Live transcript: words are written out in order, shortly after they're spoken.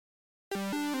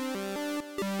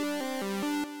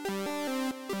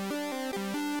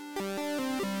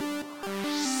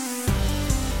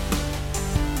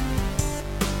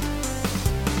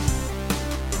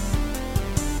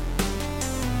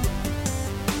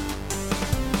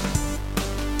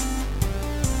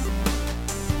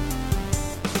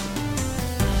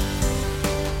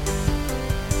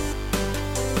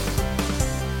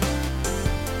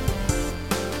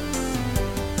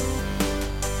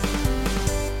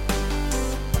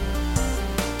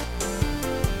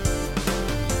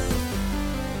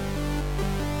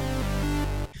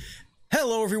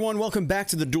Hello, everyone. Welcome back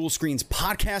to the Dual Screens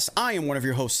podcast. I am one of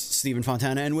your hosts, Stephen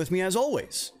Fontana, and with me, as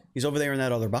always, he's over there in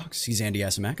that other box. He's Andy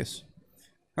Asimakis.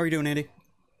 How are you doing, Andy?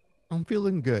 I'm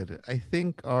feeling good. I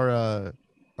think our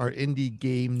indie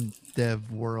game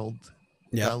dev world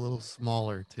got a little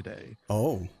smaller today.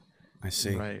 Oh, I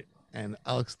see. Right, and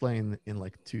I'll explain in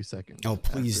like 2 seconds. Oh,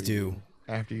 please do.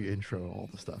 After you intro all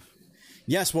the stuff.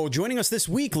 Yes, well, joining us this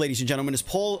week, ladies and gentlemen, is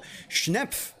Paul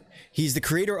Schnepf. He's the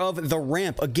creator of The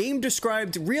Ramp, a game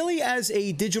described really as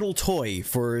a digital toy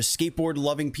for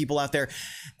skateboard-loving people out there.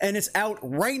 And it's out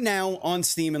right now on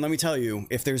Steam. And let me tell you,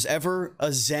 if there's ever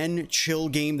a zen, chill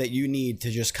game that you need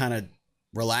to just kind of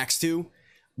relax to,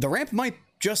 The Ramp might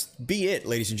just be it,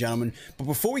 ladies and gentlemen. But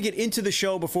before we get into the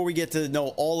show, before we get to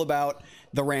know all about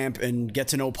The Ramp and get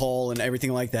to know Paul and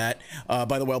everything like that,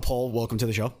 by the way, Paul, welcome to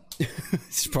the show.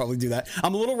 Should probably do that.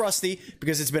 I'm a little rusty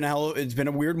because it's been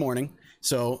a weird morning.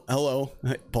 So, hello,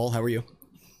 Paul. How are you?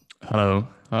 Hello,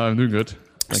 I'm doing good.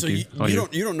 Thank you.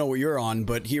 You don't know what you're on,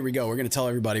 but here we go. We're going to tell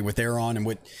everybody what they're on and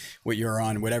what you're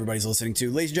on and what everybody's listening to.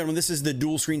 Ladies and gentlemen, this is the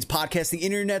Dual Screens podcast, the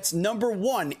internet's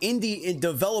 #1 indie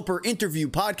developer interview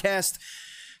podcast,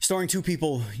 starring two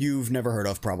people you've never heard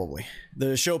of, probably.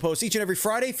 The show posts each and every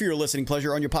Friday for your listening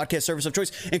pleasure on your podcast service of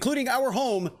choice, including our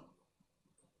home,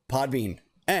 Podbean.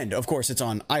 And, of course, it's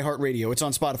on iHeartRadio, it's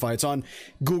on Spotify, it's on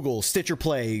Google, Stitcher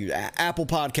Play, Apple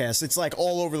Podcasts. It's like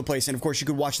all over the place. And, of course, you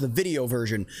could watch the video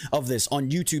version of this on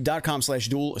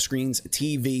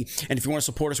youtube.com/dualscreenstv. And if you want to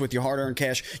support us with your hard-earned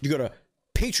cash, you go to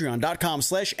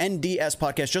patreon.com/NDS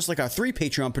podcast, just like our three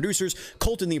Patreon producers,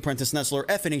 Colton the Apprentice Nestler,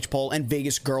 FNH Paul, and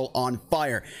Vegas Girl on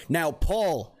Fire. Now,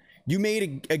 Paul, you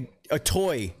made a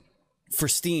toy for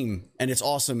Steam, and it's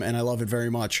awesome, and I love it very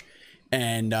much.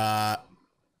 And,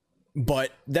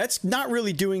 but that's not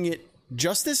really doing it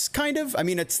justice, kind of. I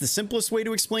mean, it's the simplest way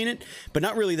to explain it, but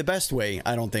not really the best way,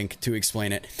 I don't think, to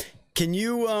explain it. Can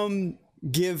you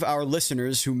give our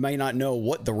listeners who may not know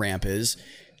what The Ramp is,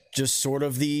 just sort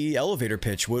of the elevator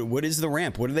pitch? What is The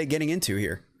Ramp? What are they getting into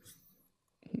here?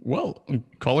 Well,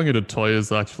 calling it a toy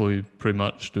is actually pretty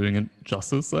much doing it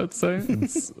justice, I'd say.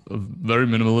 It's a very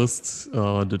minimalist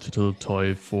digital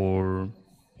toy for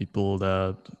people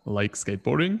that like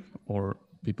skateboarding or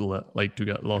people that like to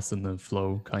get lost in the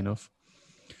flow, kind of.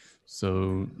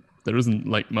 So there isn't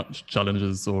like much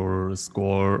challenges or a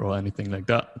score or anything like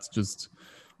that. It's just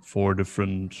 4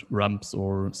 different ramps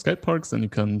or skate parks, and you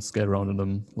can skate around in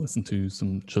them, listen to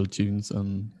some chill tunes,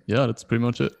 and yeah, that's pretty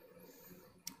much it.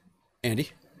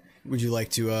 Andy, would you like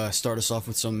to start us off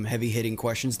with some heavy-hitting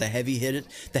questions? The heaviest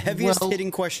hitting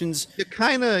questions. You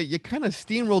kind of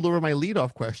steamrolled over my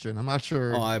leadoff question. I'm not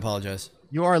sure. Oh, I apologize.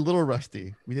 You are a little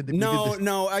rusty.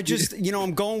 No. I just,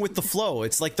 I'm going with the flow.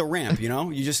 It's like The Ramp,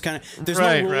 You just kind of, there's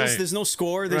no rules, there's no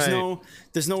score, there's no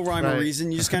rhyme or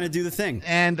reason. You just kind of do the thing.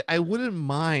 And I wouldn't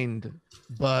mind,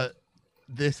 but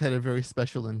this had a very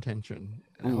special intention.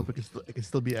 And I hope it can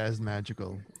still be as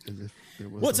magical as if there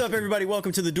was. What's up, everybody?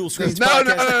 Welcome to the Dual Screens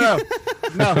podcast.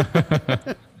 No.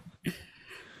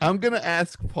 I'm gonna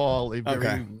ask Paul a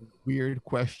very weird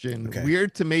question. Okay.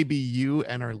 Weird to maybe you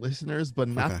and our listeners, but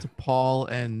not to Paul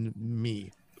and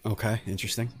me. Okay,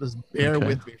 interesting. Just bear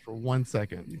with me for 1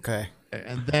 second. Okay.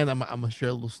 And then I'm gonna share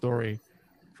a little story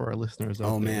for our listeners.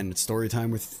 Oh man, it's story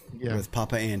time with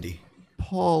Papa Andy.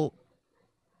 Paul,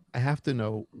 I have to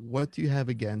know, what do you have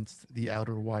against the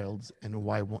Outer Wilds, and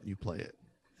why won't you play it?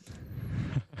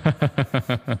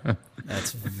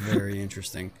 That's very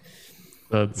interesting.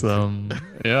 That's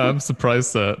I'm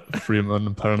surprised that Freeman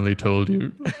apparently told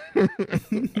you.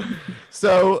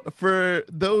 So for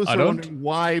those who are wondering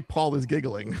why Paul is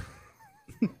giggling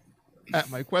at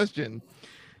my question,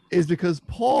 is because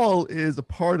Paul is a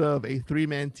part of a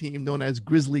 3-man team known as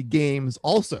Grizzly Games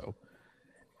also.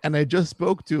 And I just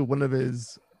spoke to one of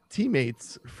his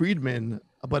teammates, Friedman,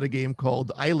 about a game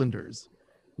called Islanders,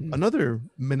 another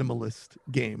minimalist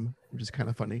game, which is kind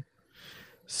of funny.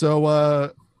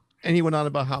 So and he went on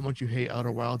about how much you hate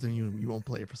Outer Wilds and you won't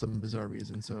play it for some bizarre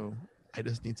reason. So I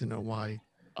just need to know why.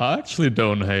 I actually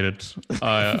don't hate it.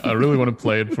 I really want to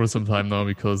play it for some time now,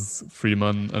 because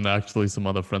Freeman and actually some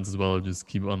other friends as well just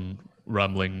keep on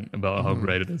rambling about how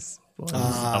great it is.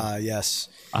 Yes.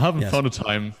 I haven't found a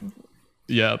time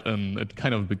yet, and it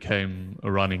kind of became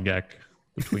a running gag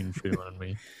between Freeman and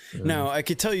me. Now, I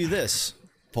could tell you this,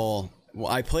 Paul.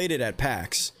 Well, I played it at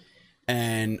PAX,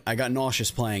 and I got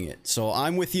nauseous playing it. So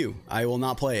I'm with you. I will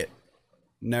not play it.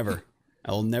 Never.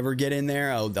 I will never get in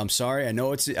there. I'm sorry. I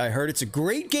know I heard it's a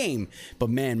great game, but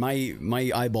man,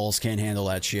 my eyeballs can't handle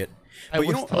that shit.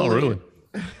 But really?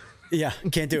 Yeah,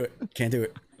 can't do it.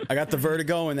 I got the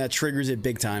vertigo, and that triggers it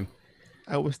big time.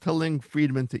 I was telling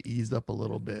Friedman to ease up a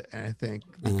little bit, and I think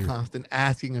the constant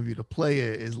asking of you to play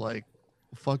it is like,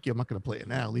 fuck you, I'm not gonna play it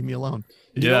now. Leave me alone.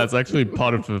 Yeah, it's actually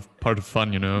part of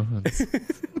fun, you know. It's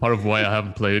part of why I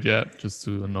haven't played yet, just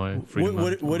to annoy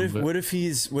Friedman. What if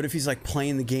he's like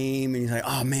playing the game and he's like,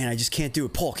 oh man, I just can't do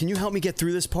it. Paul, can you help me get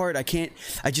through this part? I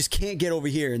just can't get over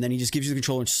here. And then he just gives you the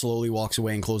controller and slowly walks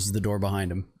away and closes the door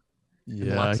behind him.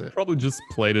 Yeah, I probably just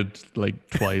played it like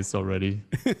twice already.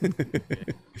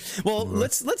 Well,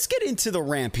 let's get into the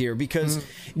ramp here because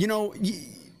you know.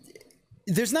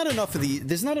 There's not enough of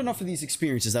these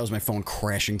experiences. That was my phone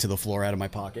crashing to the floor out of my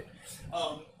pocket.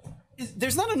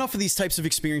 There's not enough of these types of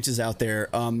experiences out there.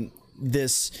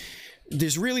 There's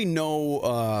really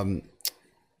no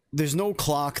there's no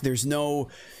clock, there's no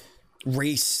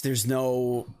race, there's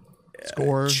no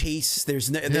score chase, there's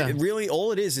no really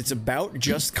all it is, it's about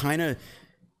just kind of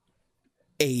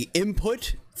a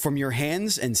input from your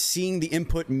hands and seeing the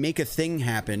input make a thing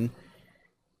happen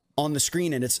on the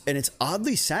screen, and it's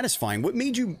oddly satisfying. What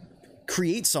made you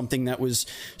create something that was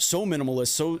so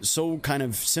minimalist, so kind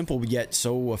of simple yet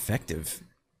so effective?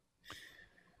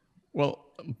 Well,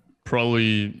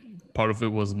 probably part of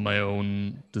it was my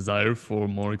own desire for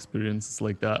more experiences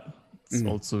like that. It's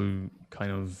also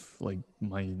kind of like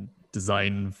my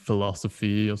design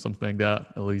philosophy or something like that.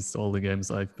 At least all the games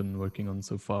I've been working on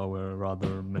so far were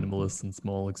rather minimalist and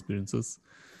small experiences.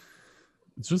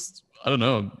 It's just, I don't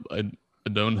know, I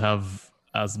don't have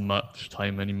as much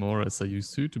time anymore as I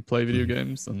used to play video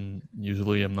games, and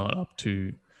usually I'm not up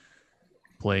to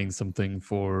playing something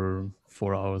for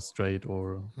 4 hours straight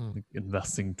or like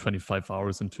investing 25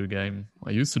 hours into a game.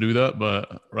 I used to do that,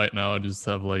 but right now I just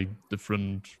have like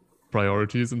different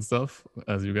priorities and stuff,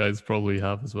 as you guys probably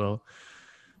have as well.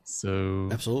 So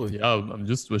absolutely, yeah, I'm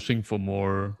just wishing for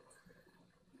more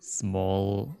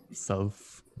small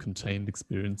self-contained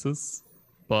experiences.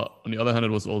 But on the other hand,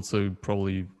 it was also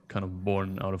probably kind of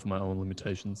born out of my own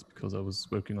limitations because I was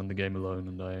working on the game alone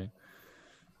and I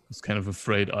was kind of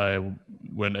afraid I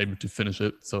weren't able to finish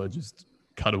it. So I just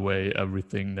cut away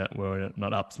everything that were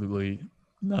not absolutely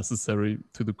necessary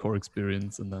to the core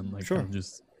experience. And then I kind of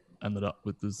just ended up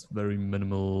with this very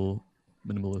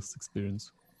minimalist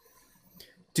experience.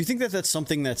 Do you think that that's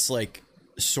something that's like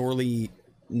sorely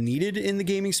needed in the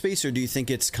gaming space, or do you think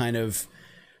it's kind of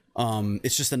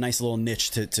it's just a nice little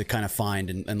niche to kind of find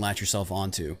and latch yourself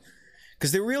onto?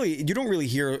 Because you don't really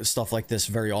hear stuff like this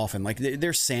very often. Like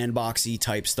there's sandboxy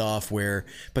type stuff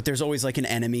but there's always like an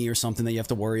enemy or something that you have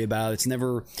to worry about. It's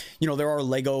never, there are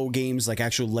Lego games, like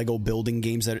actual Lego building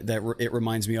games that it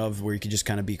reminds me of, where you could just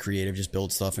kind of be creative, just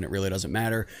build stuff, and it really doesn't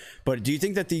matter. But do you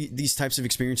think that these types of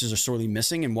experiences are sorely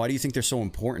missing, and why do you think they're so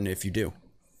important if you do?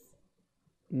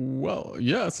 Well,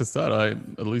 yeah, as I said,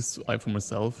 at least I for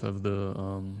myself have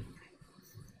the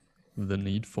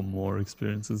need for more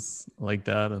experiences like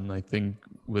that, and I think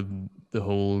with the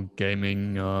whole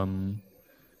gaming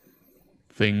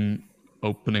thing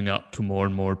opening up to more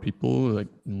and more people, like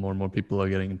more and more people are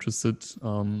getting interested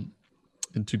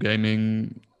into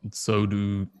gaming. So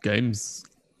do games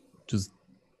just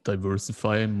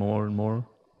diversify more and more.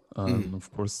 Of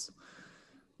course,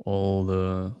 all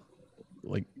the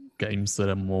like games that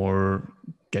are more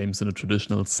games in a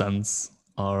traditional sense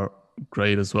are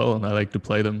great as well, and I like to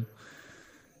play them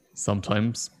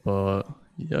sometimes. But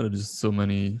yeah, there's just so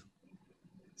many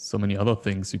other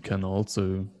things you can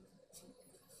also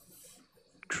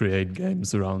create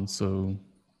games around. So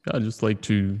yeah, I just like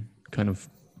to kind of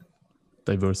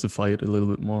diversify it a little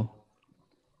bit more.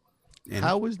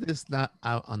 How is this not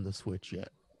out on the Switch yet?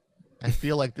 I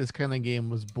feel like this kind of game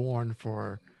was born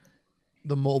for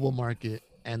the mobile market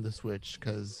and the Switch,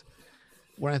 because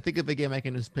when I think of a game I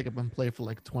can just pick up and play for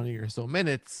like 20 or so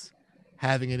minutes,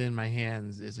 having it in my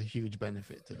hands is a huge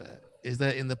benefit to that. Is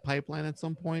that in the pipeline at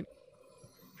some point?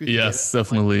 Yes,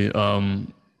 definitely.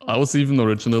 I was even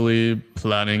originally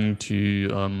planning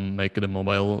to make it a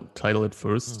mobile title at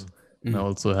first. And I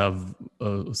also have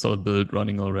a solid build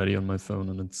running already on my phone,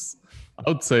 and I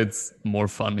would say it's more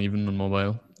fun even on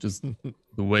mobile. Just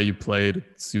the way you play it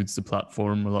suits the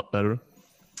platform a lot better.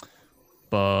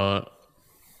 But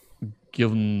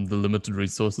given the limited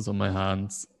resources on my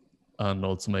hands and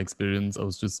also my experience, I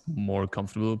was just more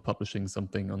comfortable publishing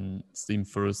something on Steam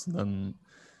first, and then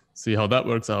see how that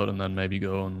works out, and then maybe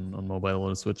go on mobile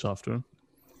or Switch after.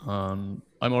 I'm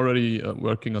already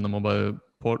working on the mobile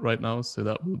port right now, so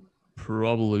that will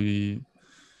probably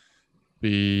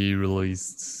be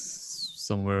released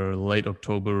somewhere late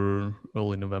October,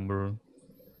 early November,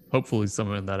 hopefully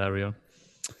somewhere in that area.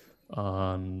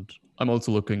 And I'm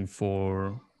also looking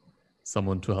for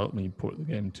someone to help me port the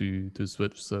game to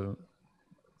Switch, so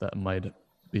that might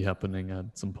be happening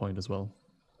at some point as well.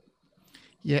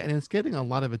 Yeah, and it's getting a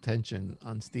lot of attention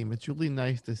on Steam. It's really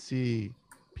nice to see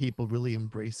people really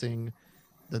embracing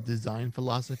the design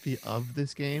philosophy of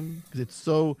this game, because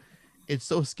it's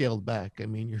so scaled back. I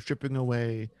mean, you're stripping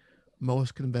away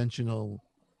most conventional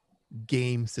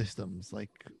game systems like,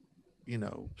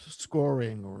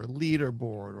 scoring or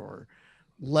leaderboard or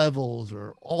levels,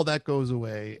 or all that goes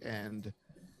away, and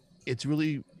it's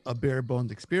really a bare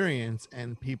bones experience,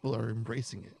 and people are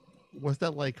embracing it. What's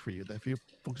that like for you, that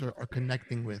folks are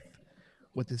connecting with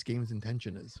what this game's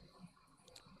intention is?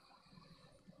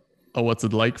 Oh, what's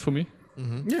it like for me?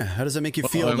 Mm-hmm. Yeah, how does that make you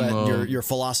feel that your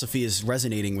philosophy is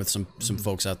resonating with some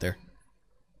folks out there?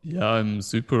 Yeah, I'm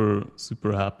super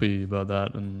happy about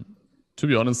that, and to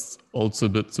be honest, also a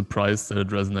bit surprised that it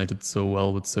resonated so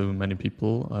well with so many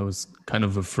people. I was kind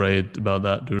of afraid about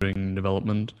that during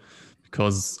development,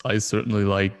 because I certainly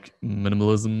like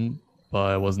minimalism,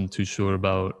 but I wasn't too sure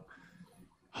about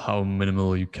how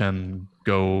minimal you can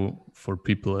go for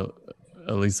people,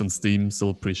 at least on Steam, still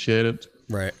appreciate it.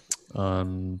 Right.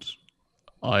 And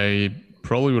I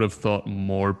probably would have thought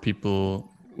more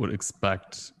people would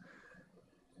expect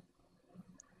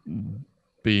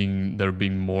there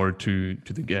being more to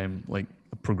the game, like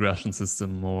a progression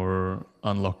system or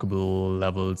unlockable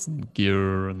levels and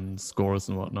gear and scores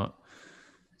and whatnot.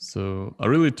 So I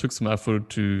really took some effort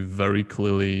to very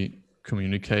clearly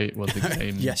communicate what the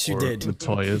game yes, you or did. the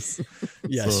toy is.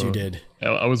 Yes, So you did.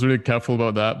 I was really careful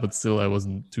about that, but still I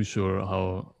wasn't too sure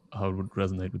how it would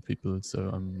resonate with people.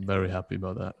 So I'm very happy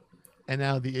about that. And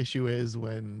now the issue is,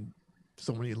 when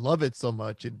so many love it so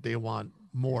much, they want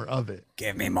more of it.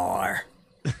 Give me more.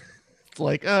 It's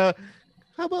like, how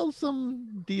about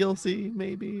some DLC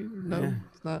maybe? No, Yeah.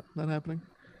 It's not happening.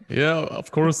 Yeah,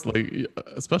 of course, like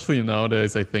especially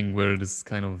nowadays, I think, where this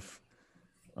kind of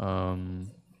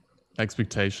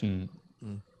expectation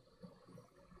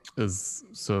is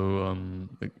so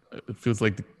like, it feels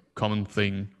like the common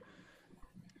thing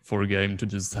for a game to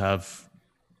just have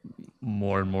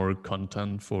more and more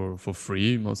content for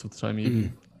free most of the time.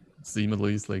 Even Steam, at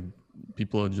least, like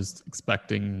people are just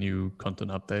expecting new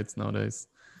content updates nowadays.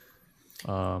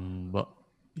 But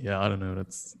yeah, I don't know.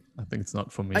 I think it's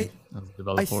not for me as a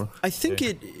developer. I think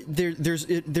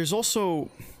there's also,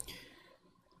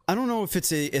 I don't know if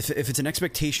it's an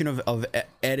expectation of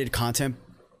added content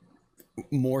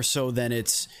more so than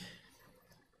it's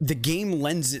the game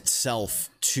lends itself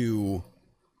to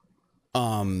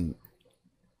I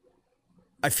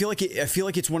feel like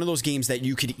it's one of those games that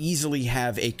you could easily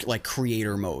have a like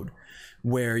creator mode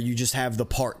where you just have the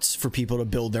parts for people to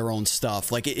build their own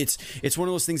stuff. Like it's one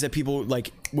of those things that people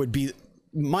like would be,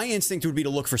 my instinct would be to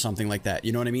look for something like that.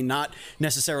 You know what I mean? Not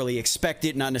necessarily expect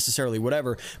it, not necessarily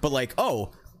whatever, but like,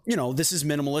 oh, you know, this is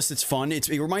minimalist. It's fun. It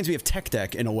reminds me of Tech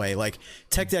Deck in a way. Like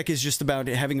Tech Deck is just about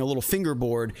having a little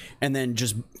fingerboard and then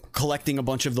just collecting a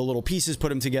bunch of the little pieces, put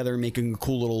them together, and making a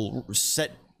cool little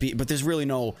set. But there's really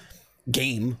no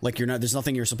game. Like there's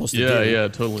nothing you're supposed to do. Yeah,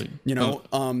 totally. You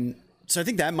know, so I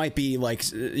think that might be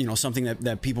like, you know, something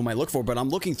that people might look for. But I'm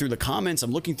looking through the comments,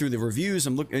 I'm looking through the reviews,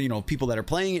 I'm looking, you know, people that are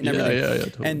playing it and everything. Yeah,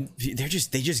 totally. And they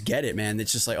just get it, man.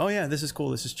 It's just like, oh yeah, this is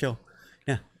cool, this is chill.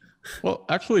 Yeah. Well,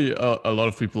 actually, a lot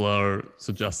of people are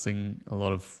suggesting a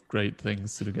lot of great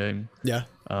things to the game. Yeah.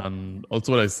 And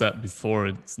also, what I said before,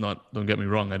 it's not. Don't get me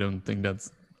wrong. I don't think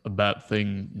that's a bad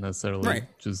thing necessarily.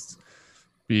 Right. Just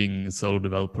being a solo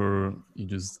developer, you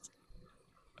just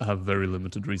have very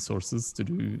limited resources to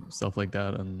do stuff like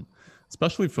that, and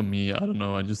especially for me, I don't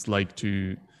know. I just like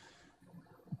to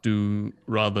do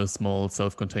rather small,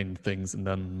 self-contained things and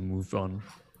then move on.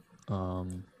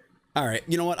 All right,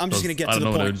 you know what? I'm just going to get to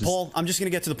the point. Paul, I'm just going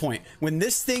to get to the point. When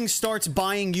this thing starts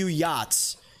buying you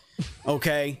yachts,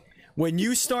 okay? When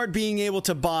you start being able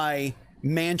to buy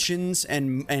mansions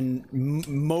and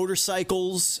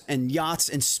motorcycles and yachts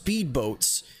and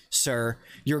speedboats, sir,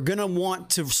 you're going to want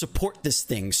to support this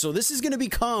thing. So this is going to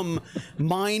become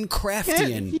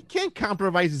Minecraftian. He can't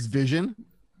compromise his vision.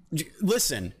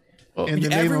 Listen.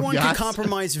 Everyone can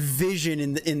compromise vision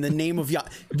in the name of yacht.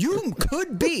 You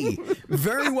could be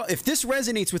very well, if this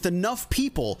resonates with enough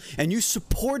people and you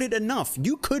support it enough,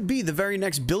 you could be the very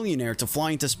next billionaire to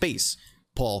fly into space.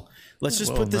 Paul, let's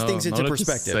just put these things into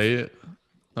perspective.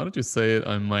 Now that you say it,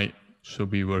 I should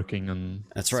be working on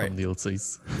some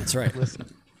DLCs. That's right. Listen,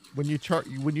 when you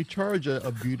charge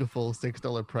a beautiful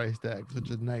 $6 price tag, such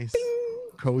a nice,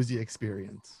 cozy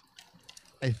experience,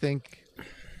 I think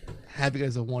having it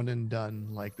as a one and done,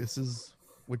 like this is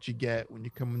what you get when you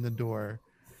come in the door,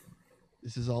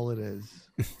 this is all it is,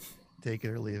 take it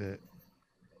or leave it.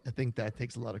 I think that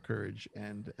takes a lot of courage,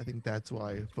 and I think that's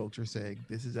why folks are saying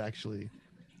this is actually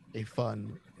a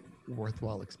fun,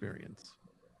 worthwhile experience.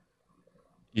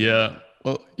 Yeah.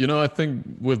 Well, I think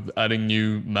with adding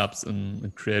new maps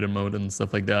and creator mode and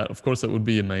stuff like that, of course, that would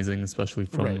be amazing, especially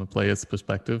from a player's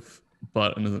perspective.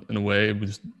 But in a way, it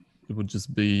would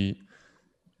just be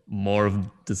more of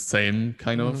the same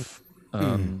kind of.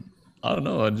 I don't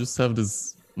know. I just have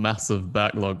this massive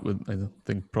backlog with, I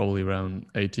think, probably around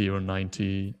 80 or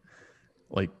 90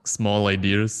 like small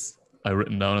ideas I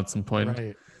written down at some point.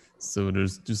 Right. So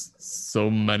there's just so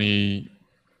many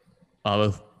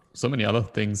other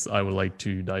things I would like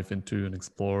to dive into and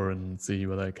explore and see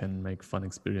whether I can make fun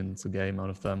experience a game out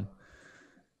of them.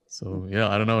 So yeah,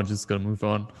 I don't know, just gotta move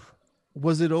on.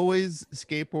 Was it always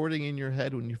skateboarding in your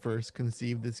head when you first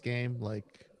conceived this game?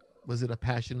 Like, was it a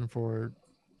passion for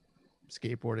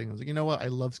skateboarding? I was like, you know what, I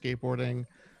love skateboarding.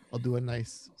 I'll do a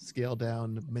nice scale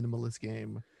down minimalist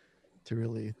game to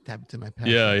really tap into my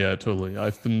passion. Yeah, totally.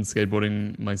 I've been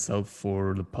skateboarding myself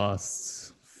for the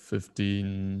past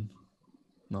 17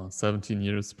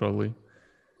 years probably.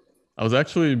 I was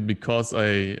actually, because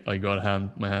I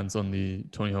got my hands on the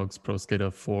Tony Hawk's Pro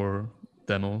Skater 4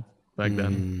 demo back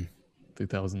then,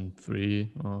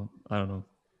 2003, or I don't know,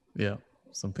 yeah,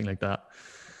 something like that.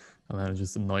 And I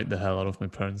just annoyed the hell out of my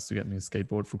parents to get me a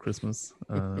skateboard for Christmas.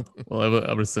 Well,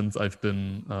 ever since I've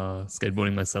been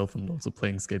skateboarding myself and also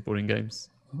playing skateboarding games.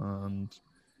 And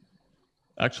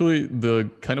actually, the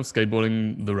kind of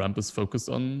skateboarding the ramp is focused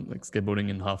on, like skateboarding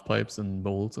in half pipes and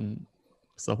bowls and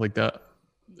stuff like that,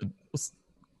 it was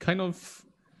kind of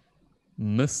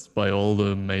missed by all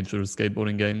the major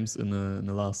skateboarding games in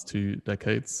the last 2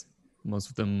 decades. Most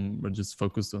of them were just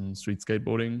focused on street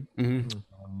skateboarding.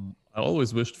 I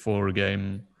always wished for a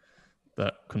game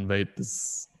that conveyed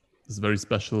this very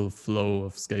special flow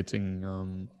of skating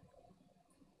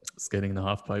in the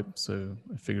half pipe. So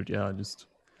I figured, yeah, just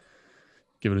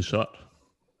give it a shot.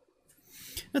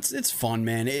 It's fun,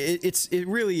 man. It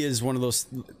really is one of those,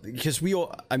 because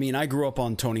I grew up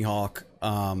on Tony Hawk.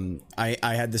 I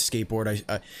had the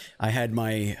skateboard. I had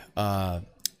my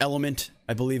Element,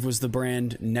 I believe was the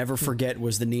brand. Never Forget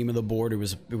was the name of the board. It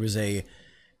was a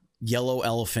yellow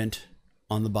elephant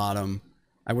on the bottom.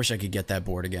 I wish I could get that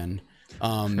board again.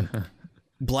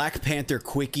 Black Panther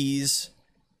quickies,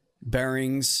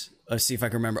 bearings. Let's see if I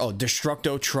can remember. Oh,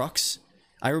 Destructo trucks.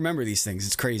 I remember these things.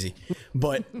 It's crazy.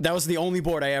 But that was the only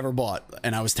board I ever bought,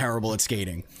 and I was terrible at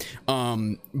skating.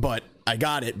 But I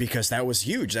got it because that was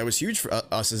huge. That was huge for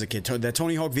us as a kid. That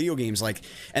Tony Hawk video games,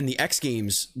 and the X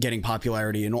Games getting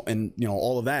popularity and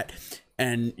all of that.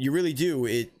 And you really do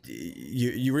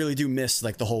you really do miss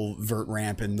like the whole vert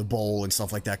ramp and the bowl and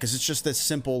stuff like that, because it's just this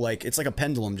simple, it's like a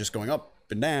pendulum just going up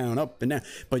and down,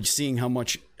 but seeing how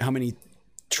many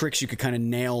tricks you could kind of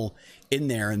nail in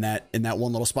there in that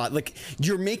one little spot. Like,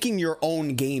 you're making your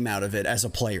own game out of it as a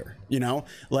player,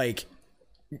 like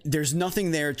there's nothing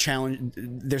there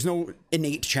there's no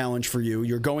innate challenge for you.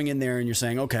 You're going in there and you're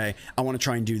saying, okay, I want to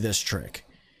try and do this trick.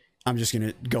 I'm just going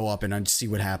to go up and see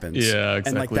what happens. Yeah,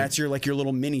 exactly. And that's your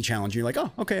little mini challenge. You're like,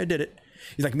 oh, okay, I did it.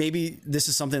 You're like, maybe this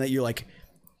is something that you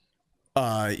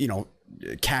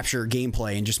capture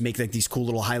gameplay and just make these cool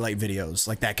little highlight videos.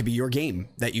 Like, that could be your game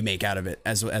that you make out of it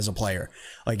as a player.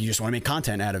 Like, you just want to make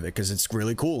content out of it because it's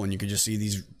really cool and you could just see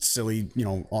these silly,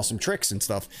 awesome tricks and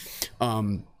stuff.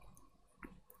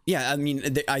 Yeah, I mean,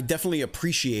 I definitely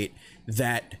appreciate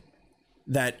that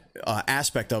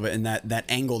aspect of it and that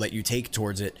angle that you take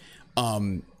towards it.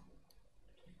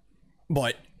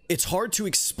 But it's hard to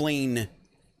explain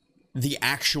the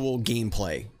actual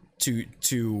gameplay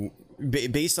to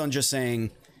based on just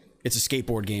saying it's a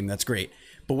skateboard game. That's great.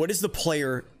 But what is the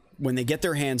player, when they get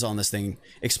their hands on this thing,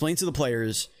 explain to the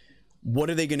players, what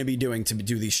are they going to be doing to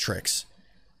do these tricks?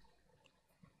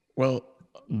 Well,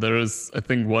 there is, I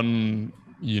think, one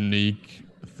unique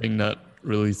thing that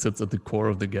really sits at the core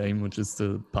of the game, which is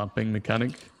the pumping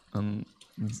mechanic.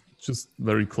 It's just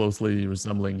very closely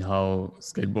resembling how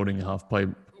skateboarding in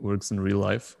halfpipe works in real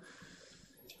life.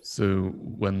 So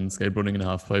when skateboarding in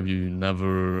halfpipe, you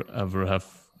never ever have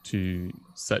to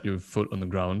set your foot on the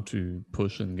ground to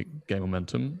push and gain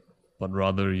momentum, but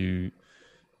rather you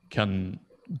can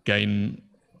gain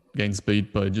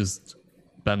speed by just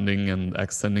bending and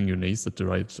extending your knees at the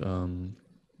right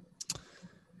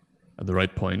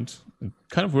point. It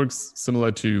kind of works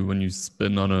similar to when you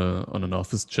spin on an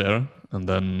office chair and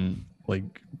then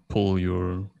pull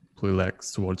your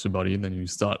legs towards your body, and then you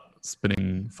start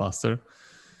spinning faster.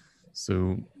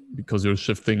 So because you're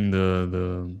shifting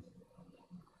the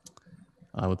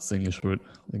I would say English word,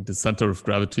 the center of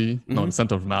gravity, no, the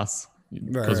center of mass.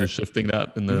 Because you're shifting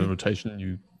that in the rotation,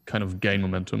 you kind of gain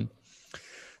momentum.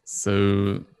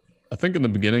 So I think in the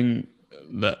beginning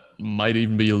that might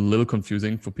even be a little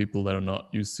confusing for people that are not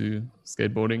used to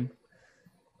skateboarding.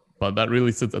 But that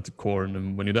really sits at the core,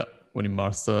 and when you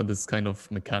master this kind of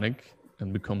mechanic,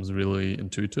 it becomes really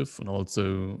intuitive and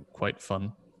also quite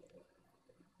fun.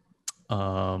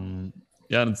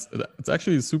 Yeah, and it's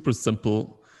actually super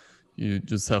simple. You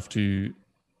just have to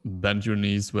bend your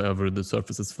knees wherever the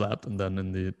surface is flat, and then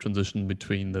in the transition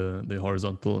between the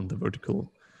horizontal and the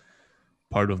vertical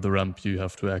part of the ramp, you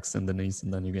have to extend the knees,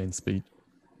 and then you gain speed.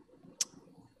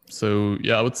 So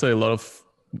yeah, I would say a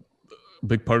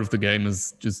big part of the game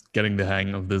is just getting the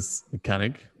hang of this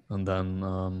mechanic, and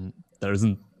then there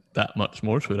isn't that much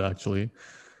more to it actually.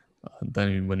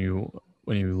 Then when you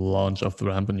launch off the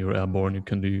ramp and you're airborne, you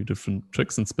can do different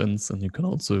tricks and spins, and you can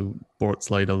also board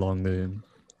slide along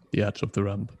the edge of the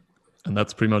ramp, and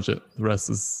that's pretty much it. The rest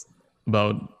is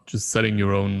about just setting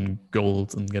your own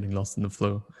goals and getting lost in the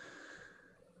flow.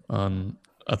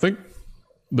 I think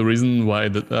the reason why I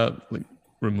did that, like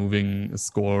removing a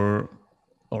score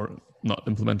or not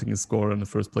implementing a score in the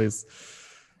first place,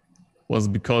 was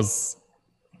because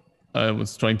I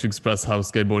was trying to express how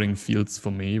skateboarding feels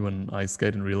for me when I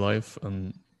skate in real life.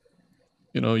 And,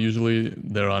 usually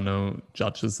there are no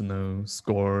judges, no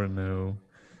score, no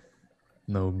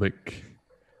big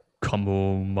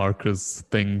combo markers,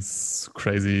 things,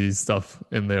 crazy stuff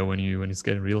in there when you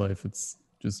skate in real life. It's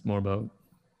just more about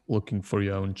looking for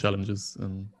your own challenges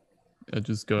and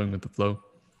just going with the flow.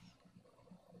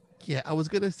 Yeah, I was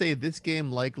going to say this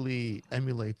game likely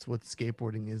emulates what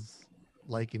skateboarding is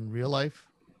like in real life.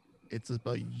 It's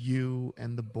about you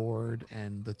and the board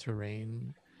and the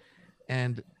terrain.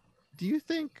 And do you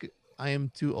think I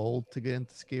am too old to get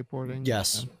into skateboarding?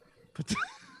 Yes.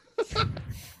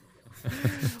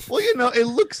 Well, it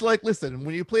looks like, listen,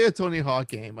 when you play a Tony Hawk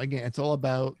game, again, it's all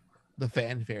about the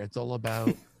fanfare. It's all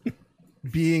about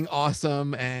being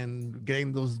awesome and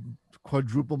getting those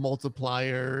quadruple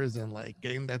multipliers and like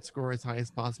getting that score as high as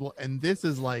possible. And this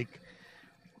is like,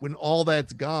 when all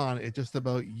that's gone, it's just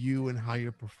about you and how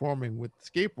you're performing with the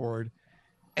skateboard.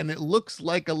 And it looks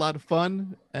like a lot of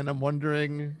fun. And I'm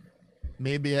wondering,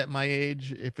 maybe at my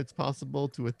age, if it's possible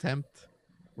to attempt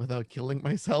without killing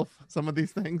myself some of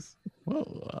these things.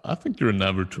 Well, I think you're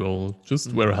never too old.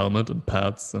 Just wear a helmet and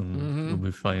pads and you'll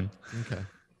be fine. Okay.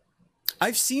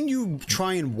 I've seen you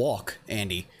try and walk,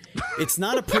 Andy. It's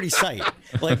not a pretty sight.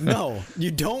 Like, no,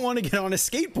 you don't want to get on a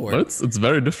skateboard. But it's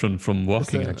very different from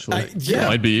walking, actually. Yeah, it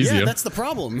might be easier. Yeah, that's the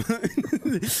problem.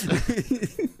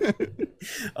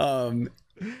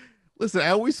 Listen, I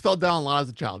always fell down a lot as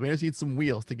a child. Maybe I just need some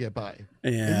wheels to get by.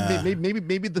 Yeah.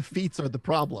 Maybe the feet are the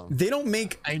problem. They don't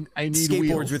make I need skateboards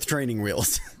wheels with training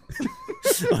wheels.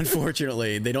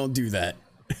 Unfortunately, they don't do that.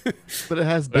 But it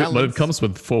has balance. But it comes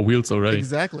with 4 wheels already.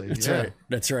 Exactly. That's right.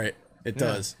 That's right. It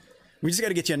does. We just got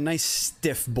to get you a nice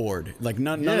stiff board, like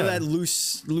none of that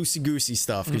loosey goosey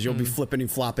stuff, because you'll be flipping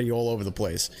and flopping all over the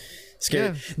place.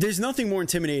 There's nothing more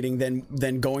intimidating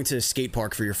than going to a skate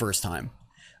park for your first time.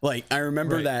 Like, I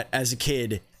remember that as a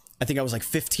kid, I think I was like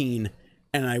 15,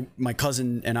 and my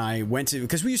cousin and I went to,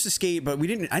 because we used to skate, but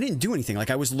I didn't do anything. Like,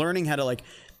 I was learning how to like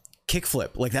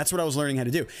kickflip. Like, that's what I was learning how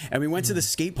to do. And we went to the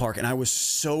skate park, and I was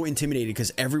so intimidated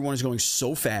because everyone is going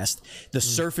so fast. The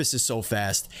surface is so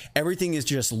fast. Everything is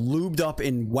just lubed up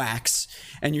in wax.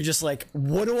 And you're just like,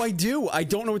 what do I do? I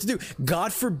don't know what to do.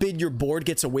 God forbid your board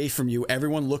gets away from you.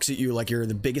 Everyone looks at you like you're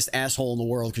the biggest asshole in the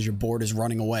world because your board is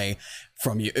running away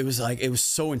from you. It was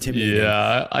so intimidating.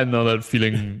 Yeah, I know that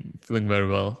feeling very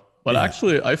well. But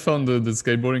actually, I found the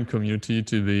skateboarding community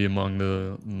to be among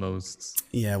the most.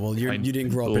 Yeah, well, you didn't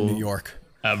grow up in New York.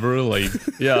 Ever, like,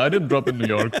 yeah, I didn't grow up in New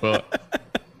York, but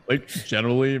like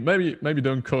generally, maybe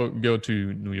don't go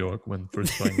to New York when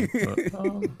first trying it.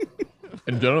 But,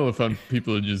 in general, I found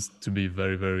people just to be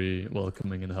very, very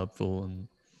welcoming and helpful, and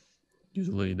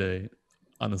usually they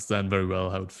understand very well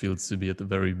how it feels to be at the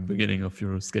very beginning of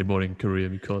your skateboarding career,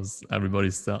 because everybody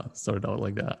started out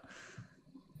like that.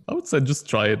 I would say just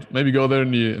try it. Maybe go there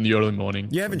in the early morning.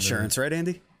 You have insurance, right,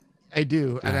 Andy? I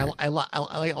do, and I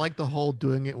like the whole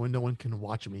doing it when no one can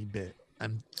watch me bit.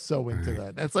 I'm so into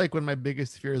that. That's like one of my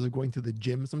biggest fears of going to the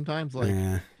gym sometimes.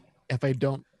 Like, if I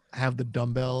don't have the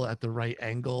dumbbell at the right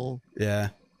angle,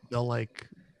 they'll like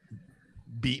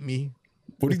beat me.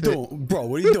 What are you doing, bro?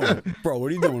 What are you doing, bro? What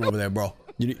are you doing over there, bro?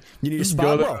 You need a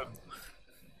spot, bro.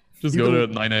 Just go there at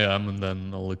 9 a.m. and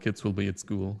then all the kids will be at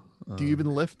school. Do you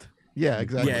even lift? Yeah,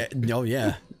 exactly. Yeah. No.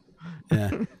 Yeah.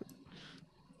 Yeah.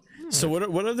 So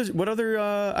what other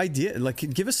idea? Like,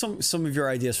 give us some of your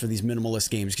ideas for these minimalist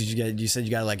games, because you said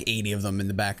you got like 80 of them in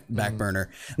the back burner.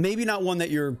 Maybe not one that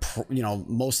you're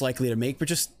most likely to make, but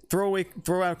just throw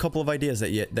out a couple of ideas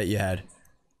that you had.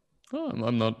 Oh,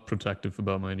 I'm not protective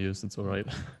about my ideas. It's all right.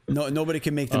 No, nobody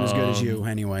can make them as good as you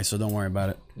anyway, so don't worry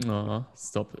about it. No,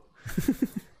 stop it.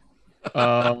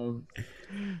 um,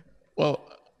 well,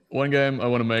 one game I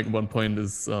want to make at one point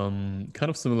is kind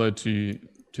of similar to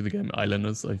the game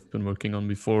Islanders I've been working on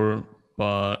before,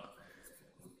 but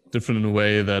different in a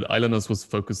way that Islanders was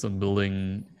focused on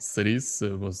building cities. So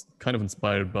it was kind of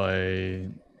inspired by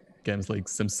games like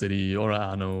SimCity or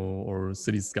Anno or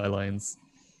City Skylines,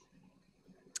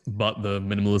 but the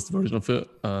minimalist version of it.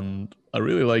 And I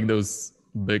really like those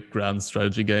big grand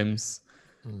strategy games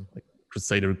like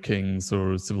Crusader Kings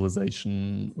or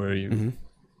Civilization, where you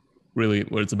really,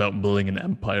 where it's about building an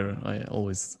empire.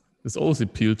 This always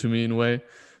appealed to me in a way,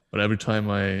 but every time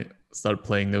I start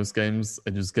playing those games, I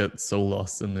just get so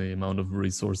lost in the amount of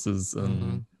resources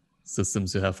and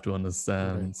systems you have to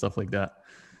understand and stuff like that.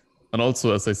 And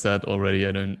also, as I said already,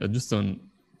 I just don't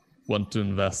want to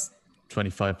invest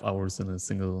 25 hours in a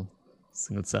single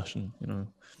session, you know.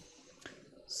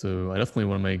 So I definitely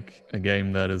want to make a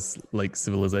game that is like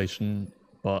Civilization,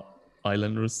 but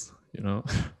Islanders, you know.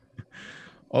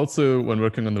 Also, when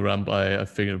working on the ramp, I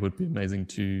figured it would be amazing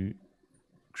to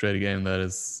create a game that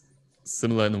is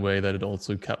similar in the way that it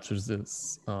also captures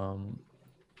this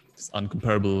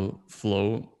uncomparable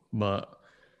flow, but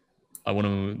I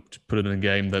want to put it in a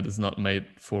game that is not made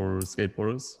for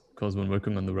skateboarders, because when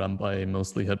working on the ramp, I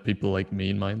mostly had people like me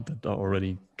in mind that are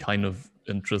already kind of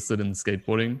interested in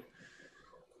skateboarding.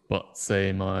 But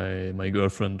say my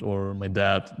girlfriend or my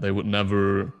dad, they would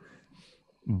never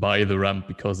buy the ramp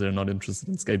because they're not interested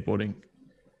in skateboarding.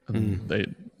 And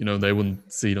they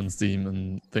wouldn't see it on Steam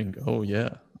and think, oh yeah,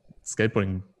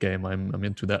 skateboarding game, I'm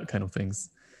into that kind of things.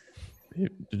 You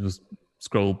just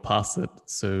scroll past it.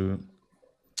 So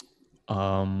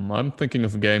I'm thinking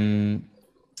of a game.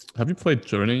 Have you played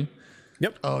Journey?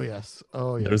 Yep. Oh yes.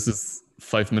 There's this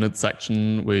 5-minute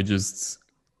section where you just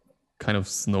kind of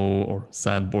snow or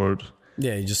sandboard.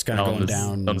 Yeah, you just kind of going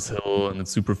down this hill, and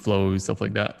it's super flowy, stuff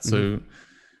like that. So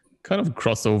kind of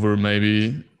crossover,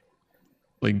 maybe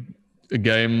like a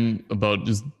game about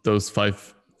just those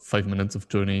five minutes of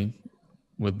Journey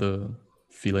with the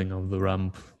feeling of the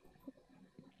ramp.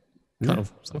 Kind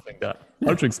of something like that.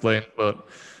 Hard to explain, but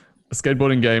a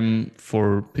skateboarding game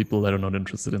for people that are not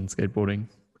interested in skateboarding.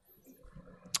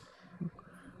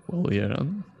 Well, yeah.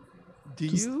 Do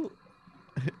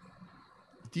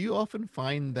you often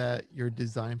find that your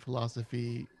design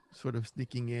philosophy sort of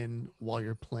sneaking in while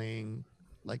you're playing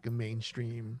like a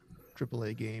mainstream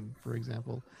AAA game, for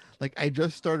example? Like I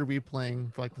just started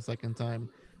replaying for like the second time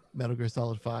Metal Gear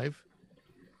Solid 5,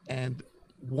 and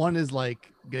one is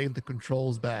like getting the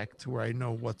controls back to where I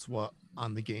know what's what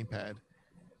on the gamepad,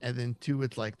 and then two,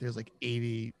 it's like there's like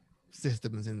 80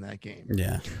 systems in that game.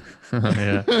 Yeah.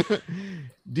 Yeah.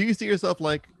 Do you see yourself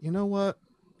like, you know what?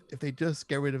 If they just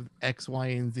get rid of X, Y,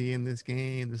 and Z in this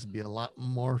game, this would be a lot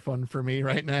more fun for me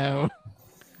right now.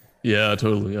 Yeah,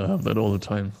 totally. I have that all the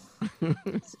time.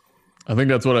 I think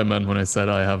that's what I meant when I said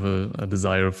I have a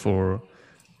desire for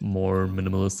more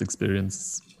minimalist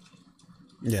experience.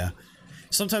 Yeah.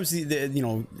 Sometimes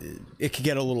it could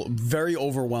get a little very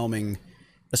overwhelming,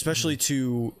 especially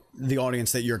to the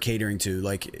audience that you're catering to.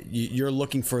 Like you're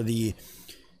looking for the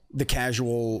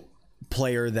casual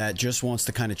player that just wants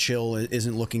to kind of chill,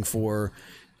 isn't looking for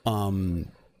that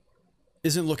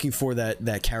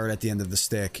carrot at the end of the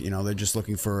stick. You know, they're just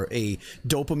looking for a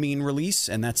dopamine release,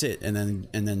 and that's it. And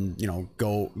then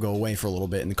go away for a little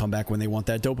bit and come back when they want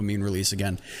that dopamine release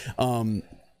again.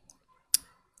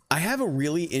 I have a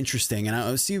really interesting, and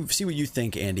I'll see what you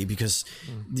think, Andy, because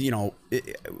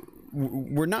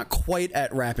we're not quite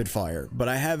at rapid fire, but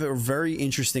I have a very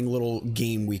interesting little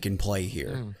game we can play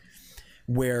here,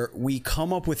 where we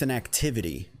come up with an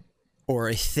activity or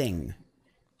a thing,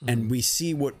 and we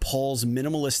see what Paul's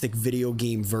minimalistic video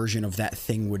game version of that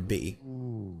thing would be.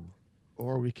 Ooh.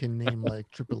 Or we can name like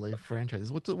AAA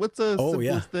franchises. What's a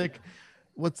simplistic?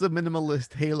 What's a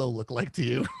minimalist Halo look like to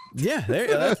you? Yeah, there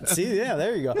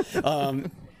you go.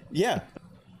 Yeah.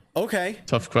 Okay.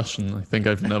 Tough question. I think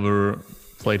I've never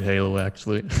played Halo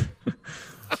actually.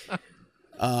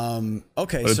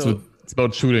 Okay, but so it's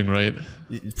about shooting, right?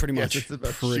 Pretty much. Yes, it's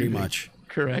about pretty shooting. much.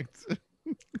 Correct.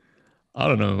 I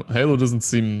don't know. Halo doesn't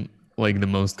seem like the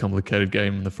most complicated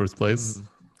game in the first place.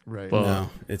 Right. But, no,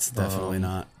 it's definitely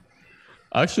not.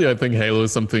 Actually, I think Halo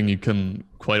is something you can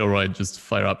quite alright just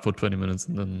fire up for 20 minutes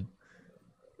and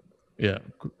then,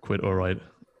 quite alright.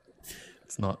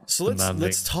 It's not. So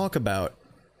let's talk about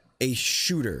a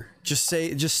shooter. Just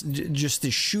the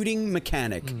shooting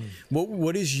mechanic.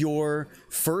 What is your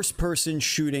first person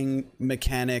shooting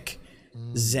mechanic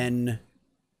Zen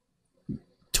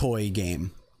toy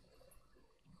game?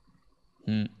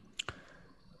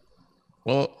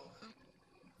 Well,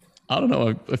 I don't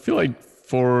know. I feel like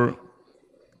for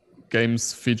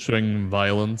games featuring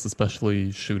violence,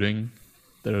 especially shooting,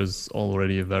 there's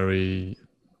already a very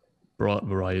broad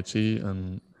variety.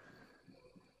 And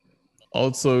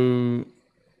also,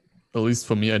 at least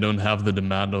for me, I don't have the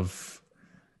demand of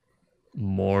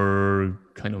more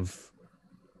kind of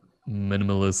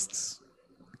minimalist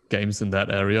games in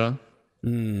that area.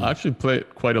 I actually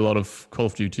played quite a lot of Call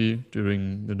of Duty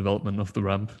during the development of the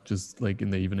ramp, just like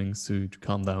in the evenings to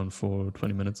calm down for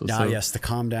 20 minutes or so. Ah, yes, the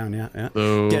calm down, yeah.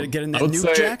 So getting that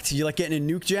nuke jacked? You like getting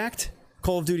a nuke jacked?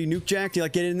 Call of Duty nuke jacked? You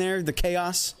like getting in there? The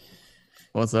chaos?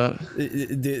 What's that?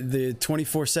 The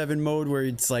 24/7 mode where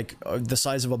it's like the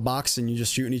size of a box and you're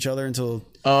just shooting each other until...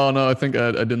 Oh, no, I think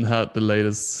I didn't have the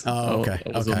latest. Oh, okay.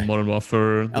 I was on Modern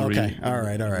Warfare. Okay, all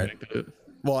right.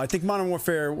 Well, I think Modern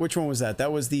Warfare, which one was that?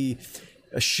 That was the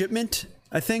Shipment,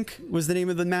 I think, was the name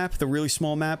of the map, the really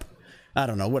small map. I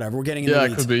don't know, whatever. We're getting in the weeds.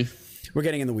 Yeah, it could be. We're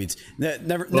getting in the weeds.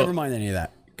 Never mind any of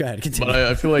that. Go ahead, continue. But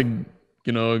I feel like,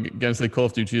 games like Call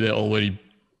of Duty, they already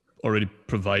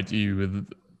provide you with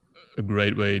a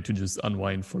great way to just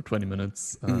unwind for 20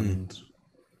 minutes. And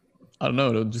I don't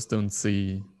know, I just don't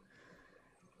see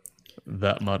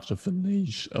that much of a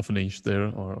niche there,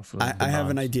 or of a I have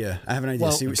an idea.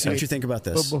 Well, see what you think about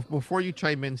this. But before you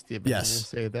chime in, Steve,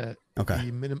 Yes. I'm going to say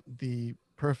that the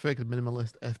perfect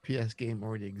minimalist FPS game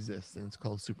already exists, and it's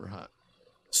called Super Hot.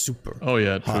 Super. Oh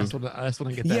yeah, true. I just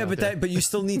want to get that. Yeah, but you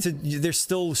still need to. There's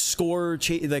still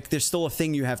there's still a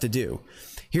thing you have to do.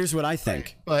 Here's what I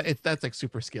think. But that's like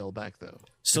super scaled back though.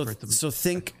 So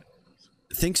think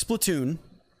Splatoon.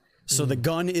 So the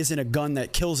gun isn't a gun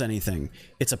that kills anything.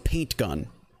 It's a paint gun.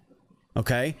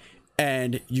 Okay?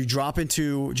 And you drop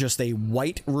into just a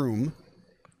white room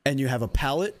and you have a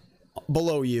pallet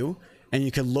below you and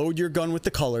you can load your gun with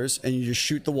the colors and you just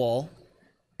shoot the wall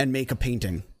and make a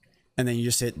painting. And then you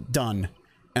just hit done.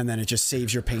 And then it just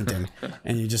saves your painting.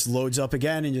 And you just loads up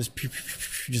again and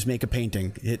just make a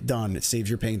painting. Hit done. It saves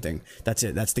your painting. That's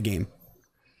it. That's the game.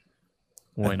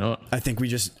 Why not? I think we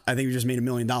just made $1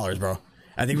 million, bro.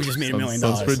 I think we just made $1 million.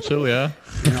 Sounds pretty chill, yeah.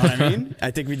 You know what I mean?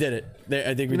 I think we did it.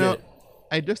 I think we did it.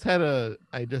 I just had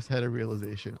a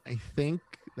realization. I think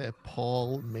that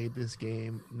Paul made this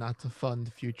game not to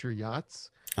fund future yachts.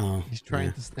 Oh, he's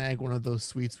trying to snag one of those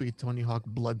sweet Tony Hawk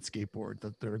blood skateboard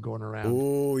that they're going around.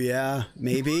 Oh yeah,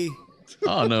 maybe.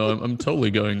 Oh no, I'm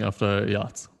totally going after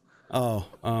yachts.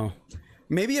 Oh,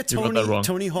 maybe a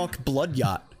Tony Hawk blood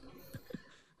yacht.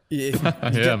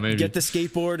 Maybe get the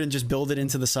skateboard and just build it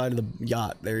into the side of the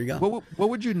yacht. There you go. What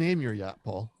would you name your yacht,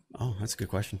 Paul? Oh, that's a good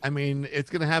question. I mean, it's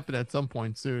gonna happen at some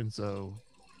point soon, so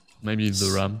maybe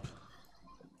the ramp.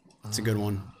 That's a good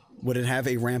one. Would it have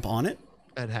a ramp on it?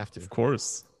 I'd have to. Of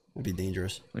course. It'd be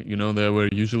dangerous. There where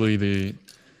usually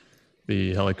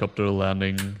the helicopter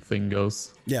landing thing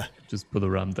goes. Yeah. Just put a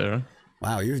ramp there.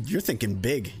 Wow, you're thinking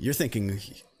big. You're thinking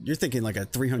like a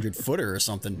 300-footer or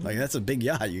something. Like that's a big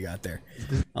yacht you got there.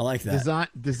 I like that.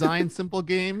 Design simple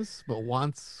games, but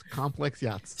wants complex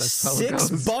yachts. That's how it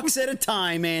goes. $6 at a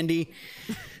time, Andy.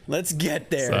 Let's get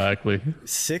there. Exactly.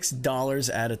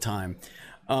 $6 at a time.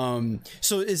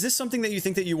 So is this something that you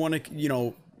think that you want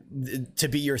to, to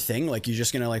be your thing? Like you're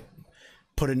just gonna like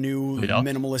put a new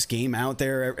minimalist game out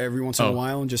there every once in a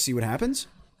while and just see what happens?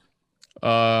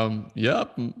 Yeah,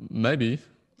 maybe.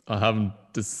 I haven't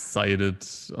decided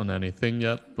on anything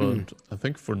yet, but I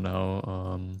think for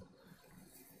now,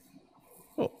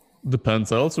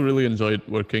 depends. I also really enjoyed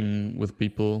working with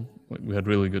people. We had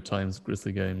really good times,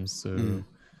 Grizzly Games, so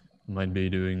I might be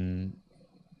doing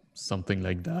something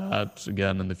like that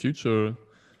again in the future.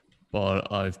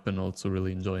 But I've been also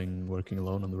really enjoying working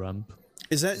alone on the ramp.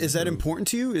 Is that important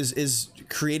to you? Is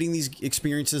creating these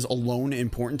experiences alone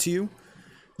important to you?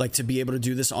 Like to be able to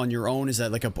do this on your own, is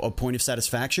that like a point of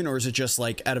satisfaction, or is it just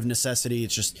like out of necessity?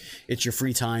 It's your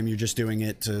free time. You're just doing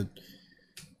it to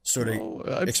sort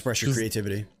of express your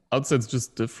creativity. I'd say it's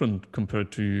just different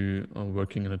compared to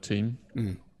working in a team.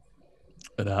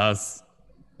 It has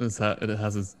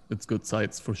its good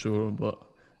sides for sure, but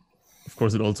of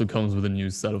course it also comes with a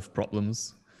new set of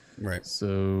problems. Right.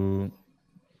 So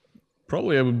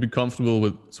probably I would be comfortable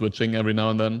with switching every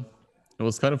now and then. It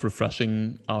was kind of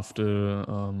refreshing after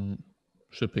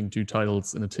shipping 2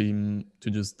 titles in a team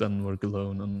to just then work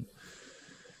alone and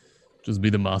just be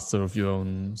the master of your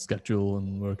own schedule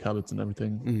and work habits and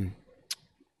everything.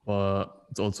 But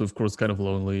it's also, of course, kind of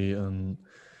lonely, and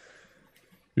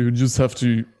you just have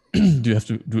to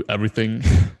do everything.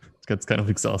 It gets kind of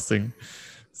exhausting.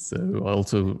 So I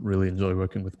also really enjoy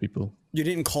working with people. You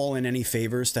didn't call in any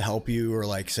favors to help you, or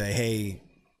like say, hey,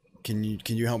 can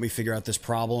you help me figure out this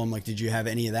problem? Like, did you have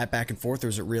any of that back and forth, or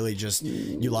is it really just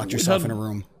you locked yourself in a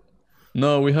room?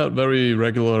 No, we had very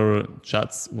regular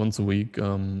chats once a week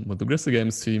with the Grizzly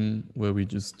Games team, where we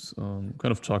just kind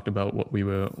of talked about what we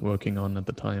were working on at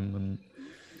the time and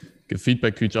give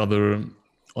feedback to each other.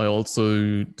 I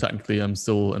also technically am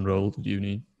still enrolled at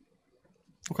uni.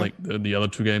 Okay. Like the other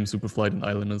two games, Superflight and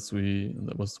Islanders,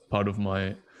 that was part of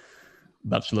my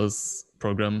bachelor's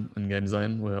program in game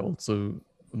design, where also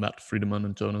met Friedemann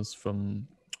and Jonas from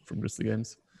Grizzly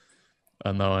Games.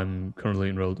 And now I'm currently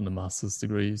enrolled in a master's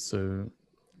degree, so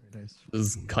this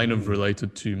is kind of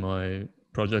related to my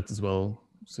project as well.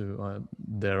 So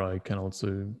there I can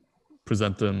also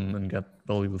present them and get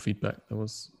valuable feedback. That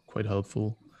was quite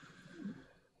helpful.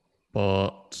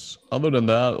 But other than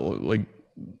that, like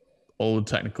all the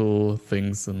technical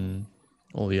things and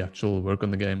all the actual work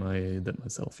on the game, I did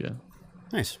myself, yeah.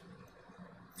 Nice.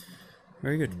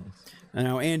 Very good. And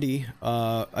now, Andy,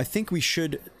 I think we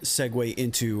should segue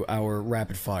into our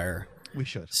rapid fire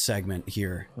segment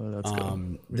here. Let's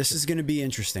go. This is going to be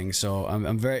interesting. So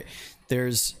I'm very,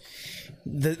 there's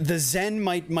the Zen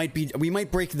might be, we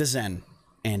might break the Zen,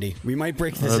 Andy. We might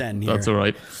break the Zen here. That's all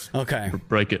right. Okay.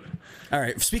 Break it. All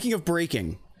right. Speaking of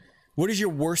breaking, what is your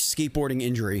worst skateboarding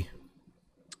injury?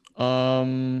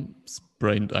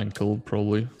 Sprained ankle,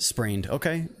 probably. Sprained.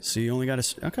 Okay. So you only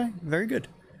got okay. Very good.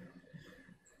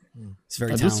 It's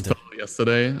very talented. I just fell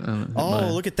yesterday.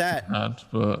 Oh, look at that. Hand,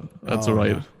 but that's all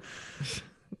right. Yeah.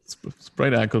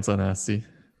 Sprained ankles are nasty.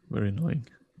 Very annoying.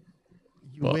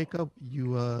 You wake up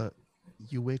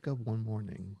one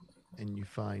morning and you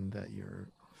find that your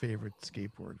favorite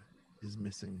skateboard is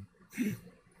missing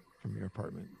from your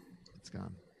apartment. It's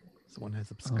gone. Someone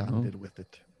has absconded with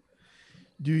it.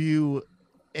 Do you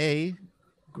A,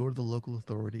 go to the local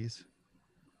authorities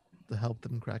to help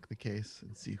them crack the case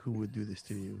and see who would do this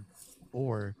to you,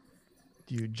 or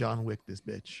do you John Wick this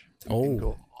bitch and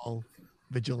go all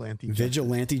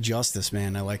vigilante justice,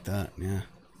 man? I like that. Yeah.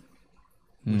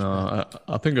 No,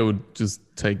 I think I would just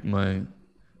take my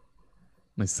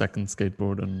second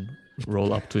skateboard and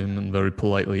roll up to him and very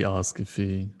politely ask if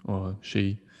he or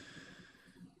she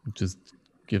would just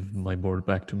give my board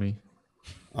back to me.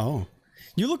 Oh,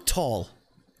 you look tall.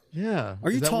 Yeah.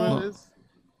 Are you tall?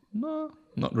 No,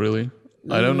 not really.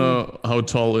 I don't know how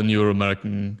tall in your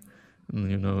American,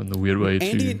 in the weird way.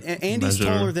 Andy's measure.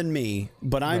 taller than me,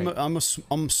 but I'm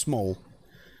small.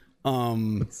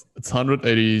 It's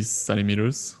 180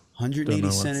 centimeters.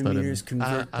 180 centimeters.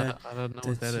 Convert that. I don't know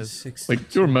what that is. 60.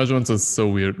 Like your measurements are so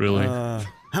weird, really.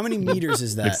 How many meters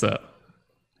is that? Fix that.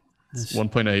 It's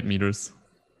 1.8 meters.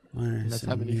 That's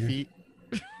how many feet?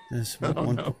 That's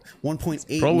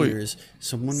 1.8 probably meters.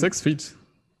 So 6 feet.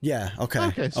 Yeah. Okay.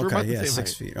 Okay. So Yeah.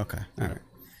 6 feet. Okay. All right.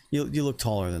 You look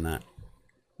taller than that.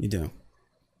 You do.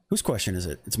 Whose question is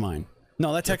it? It's mine.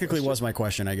 No, that technically was my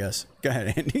question, I guess. Go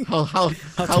ahead, Andy. How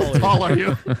tall are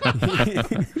you?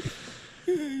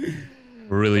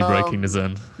 We're really breaking the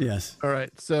Zen. Yes. All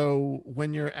right. So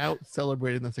when you're out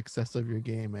celebrating the success of your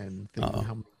game and thinking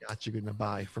how many yachts you're going to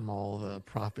buy from all the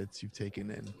profits you've taken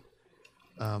in,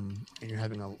 and you're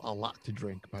having a lot to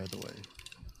drink, by the way,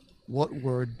 what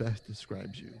word best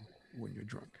describes you when you're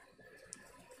drunk?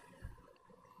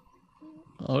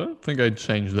 I don't think I'd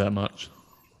change that much.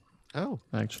 Oh.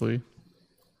 Actually.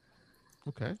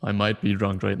 Okay. I might be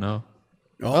drunk right now.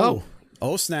 Oh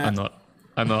snap. I'm not.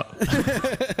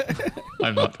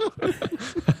 I'm not.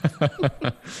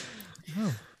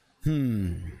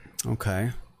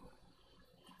 Okay.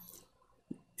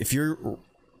 If you're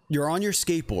on your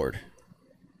skateboard,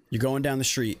 you're going down the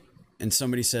street, and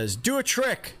somebody says, "Do a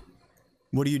trick."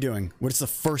 What are you doing? What's the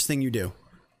first thing you do?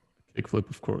 Kickflip,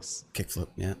 of course. Kickflip.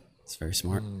 Yeah, it's very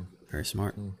smart. Very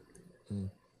smart.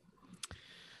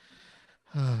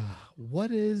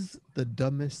 What is the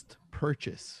dumbest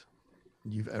purchase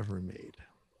you've ever made?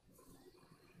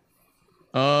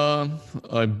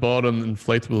 I bought an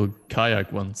inflatable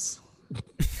kayak once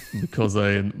because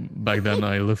back then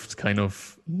I lived kind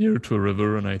of near to a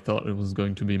river and I thought it was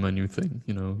going to be my new thing,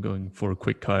 going for a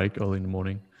quick kayak early in the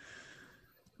morning.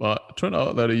 But it turned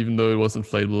out that even though it was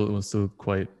inflatable, it was still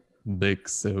quite big,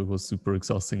 so it was super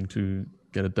exhausting to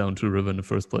get it down to the river in the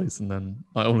first place. And then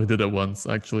I only did it once,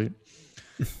 actually,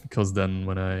 because then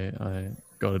when I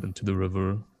got it into the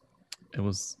river, it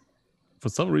was, for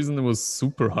some reason, it was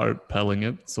super hard paddling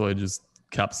it, so I just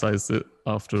capsized it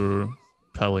after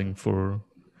paddling for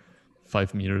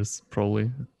 5 meters,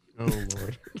 probably. Oh,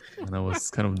 Lord. And I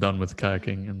was kind of done with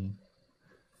kayaking. And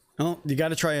Oh, you got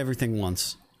to try everything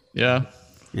once. yeah.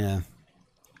 Yeah.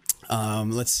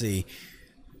 Let's see.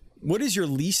 What is your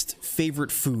least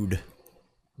favorite food?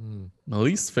 My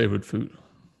least favorite food?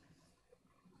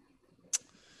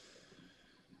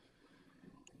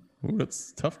 Ooh,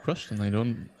 that's a tough question. I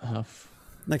don't have.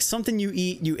 Like something you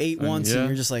ate once, and yeah.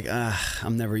 you're just like,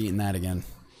 I'm never eating that again.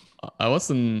 I was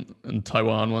in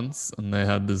Taiwan once, and they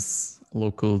had this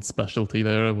local specialty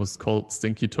there. It was called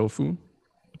stinky tofu,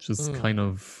 which is kind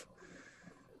of,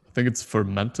 I think it's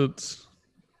fermented.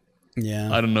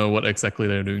 Yeah. I don't know what exactly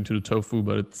they're doing to the tofu,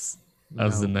 but it's,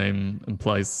 as the name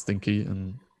implies, stinky,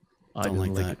 and I don't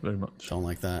like it very much. Don't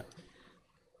like that.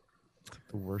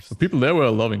 The worst. The people there were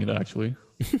loving it, actually.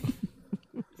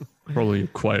 Probably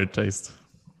acquired taste.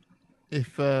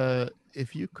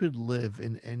 If you could live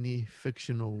in any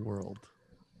fictional world,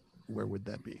 where would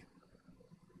that be?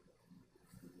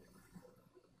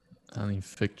 Any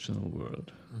fictional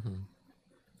world.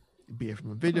 Be it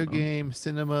from a video game,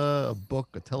 cinema, a book,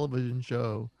 a television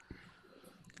show.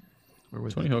 Where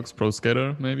would Tony Hawk's Pro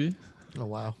Skater, maybe? Oh,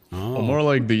 wow. Oh. Or more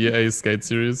like the EA Skate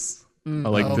series. I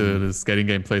like the skating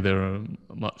gameplay there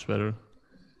much better.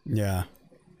 Yeah.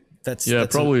 That's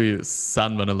probably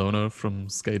San Vanellono from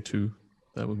Skate 2.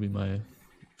 That would be my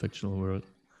fictional world.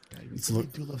 You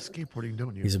do love skateboarding,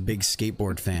 don't you? He's a big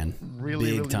skateboard fan.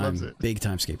 Really time, loves it. Big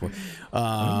time skateboard.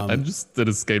 I just did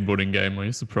a skateboarding game. Are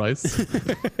you surprised?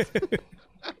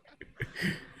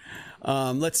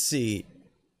 Let's see.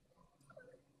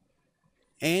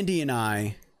 Andy and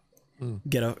I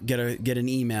get an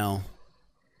email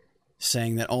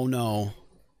saying that, oh no,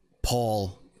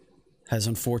 Paul has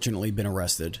unfortunately been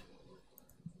arrested.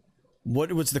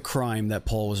 What was the crime that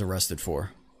Paul was arrested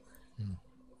for?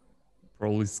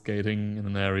 Probably skating in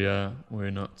an area where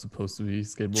you're not supposed to be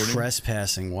skateboarding.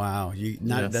 Trespassing. Wow. Yes.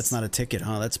 That's not a ticket,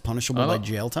 huh? That's punishable by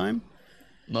jail time?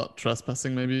 Not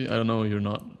trespassing, maybe. I don't know. You're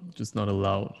not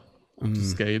allowed to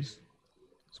skate,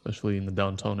 especially in the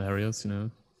downtown areas, you know.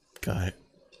 Got it.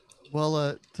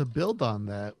 Well, to build on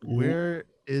that, where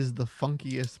is the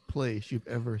funkiest place you've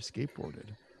ever skateboarded?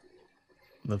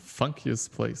 The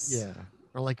funkiest place. Yeah.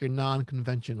 Or like your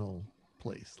non-conventional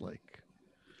place, like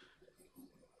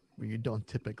where you don't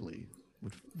typically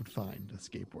would find a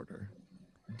skateboarder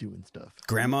doing stuff.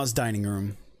 Grandma's dining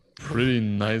room. Pretty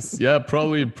nice. Yeah,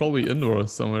 probably indoor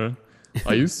somewhere.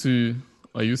 I used to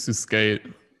skate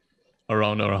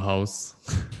around our house.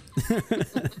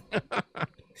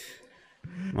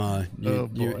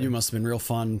 You must have been real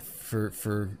fun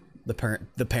for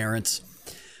the parents.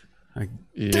 Like,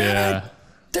 yeah.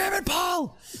 Damn it,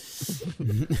 Paul!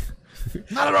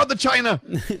 Not around the China.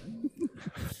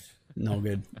 No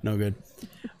good.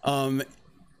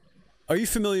 Are you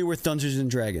familiar with Dungeons and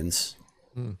Dragons?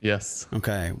 Yes.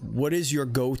 Okay. What is your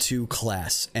go-to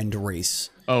class and race?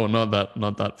 Oh, not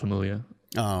that familiar.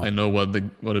 Oh. I know what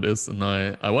it is, and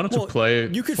I wanted to play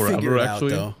you could forever, figure it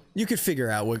actually. out, though. You could figure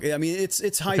out what I mean.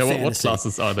 It's high fantasy. What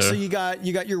classes are there? So you got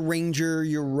your ranger,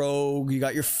 your rogue, you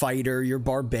got your fighter, your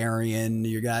barbarian,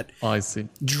 you got I see.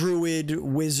 druid,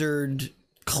 wizard,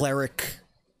 cleric.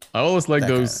 I always like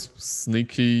those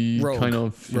sneaky rogue. kind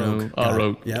of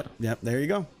rogue. Yep. There you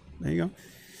go.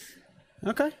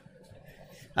 Okay.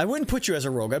 I wouldn't put you as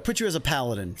a rogue. I'd put you as a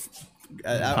paladin.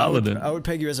 Paladin. I would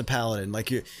peg you as a paladin,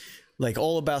 like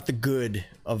all about the good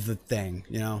of the thing,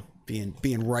 you know,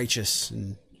 being righteous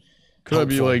and. Could I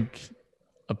be like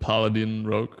a paladin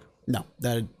rogue? No,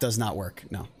 that does not work.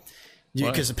 No,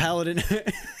 because a paladin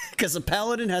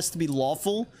has to be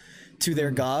lawful to their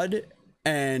god,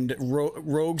 and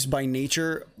rogues by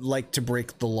nature like to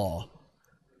break the law.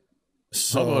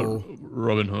 So how about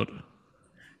Robin Hood?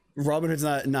 Robin Hood's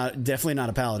not definitely not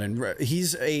a paladin.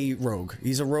 He's a rogue.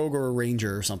 He's a rogue or a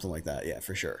ranger or something like that. Yeah,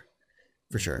 for sure.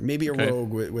 Maybe a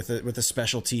rogue with a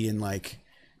specialty in like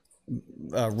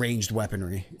ranged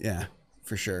weaponry. Yeah,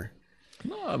 for sure.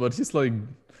 No, but he's like,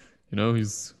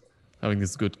 he's having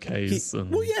this good case.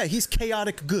 He's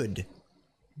chaotic good.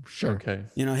 Sure. Okay.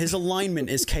 His alignment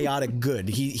is chaotic good.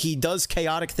 He does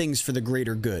chaotic things for the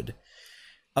greater good.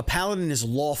 A paladin is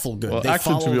lawful good. Well, they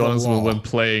actually, to be honest, law. when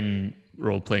playing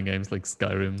role-playing games like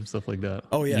Skyrim, stuff like that.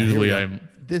 Oh yeah. Usually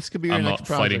This could be your I'm next not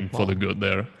project, fighting Paul. for the good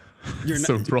there.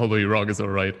 So probably rogue is all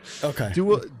right. Okay.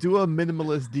 Do a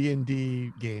minimalist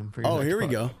D&D game for your next here we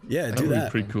go. project. Yeah, That do would that.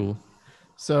 be pretty cool.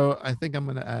 So I think I'm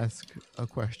going to ask a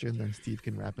question, then Steve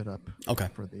can wrap it up. Okay.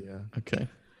 For the Okay.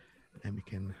 and we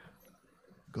can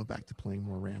go back to playing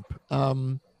more Ramp.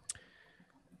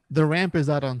 The Ramp is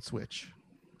out on Switch,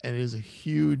 and it is a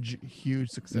huge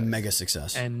success. Mega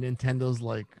success. And Nintendo's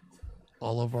like,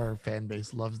 all of our fan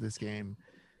base loves this game.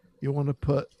 You want to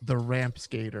put the Ramp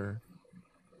Skater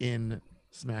in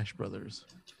Smash Brothers.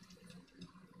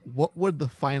 What would the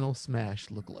final Smash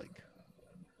look like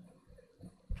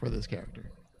for this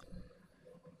character?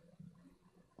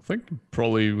 I think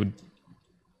probably would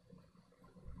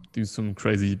do some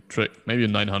crazy trick. Maybe a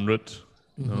 900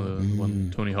 You know, the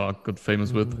one Tony Hawk got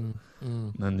famous with.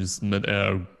 And then just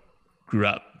mid-air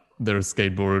grab their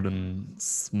skateboard and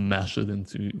smash it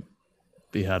into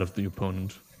the head of the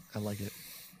opponent. I like it.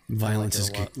 Violence is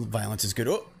good. Violence is good.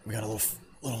 Oh, we got a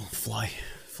little fly.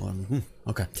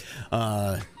 Okay.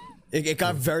 It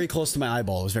got very close to my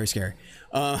eyeball. It was very scary.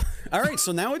 All right,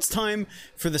 so now it's time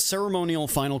for the ceremonial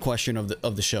final question of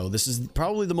the show. This is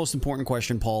probably the most important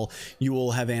question, Paul, you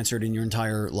will have answered in your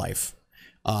entire life.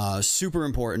 Super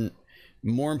important.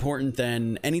 More important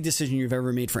than any decision you've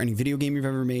ever made for any video game you've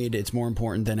ever made. It's more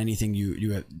important than anything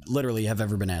you literally have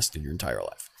ever been asked in your entire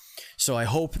life. So I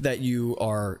hope that you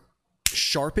are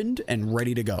sharpened and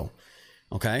ready to go.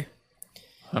 Okay?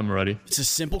 I'm ready. It's a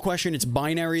simple question. It's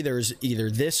binary. There's either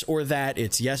this or that.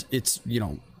 It's yes. It's, you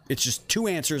know, it's just two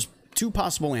answers, two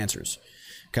possible answers.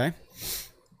 Okay?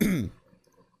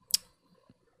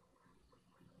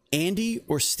 Andy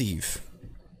or Steve?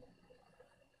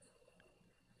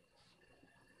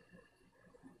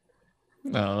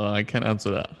 No, I can't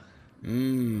answer that.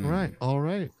 All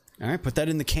right. Put that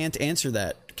in the can't answer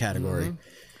that category.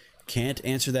 Can't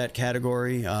answer that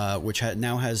category, which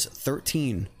now has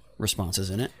 13 responses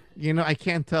in it. You know, I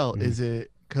can't tell. Is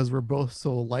it because we're both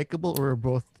so likable, or we're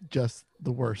both just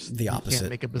the worst? The opposite.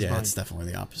 Can't make up his yeah, mind. it's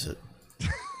definitely the opposite.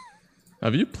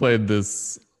 Have you played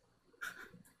this?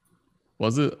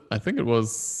 Was it? I think it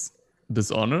was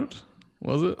Dishonored.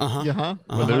 Was it?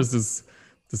 Where there's this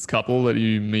couple that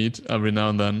you meet every now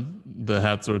and then, the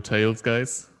heads or tails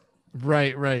guys.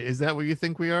 Right. Is that what you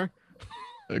think we are?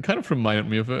 It kind of reminded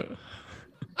me of it.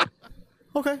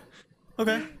 Okay.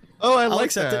 Oh, I'll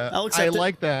accept that. it. I'll accept it. I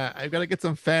like that. I've got to get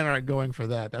some fan art going for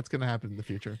that. That's going to happen in the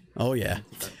future. Oh, yeah.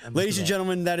 Ladies and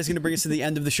gentlemen, that is going to bring us to the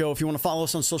end of the show. If you want to follow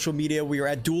us on social media, we are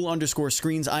at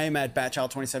Duel_Screens. I am at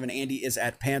Batchild27. Andy is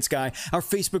at PantsGuy. Our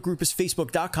Facebook group is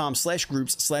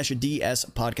facebook.com/groups/DS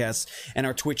podcasts. And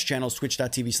our Twitch channel is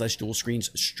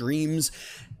twitch.tv/Duel_Screens streams.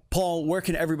 Paul, where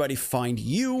can everybody find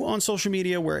you on social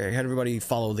media? Where can everybody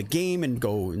follow the game and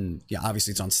go? And yeah, obviously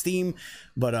it's on Steam,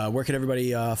 but where can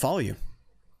everybody follow you?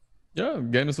 Yeah,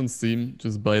 game is on Steam.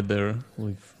 Just buy it there.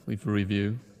 Leave a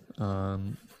review.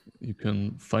 You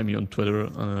can find me on Twitter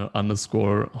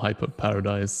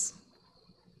 _hyperparadise.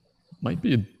 Might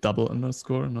be a double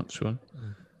underscore. I'm not sure.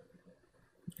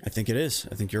 I think it is.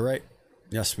 I think you're right.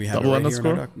 Yes, we have double it right underscore.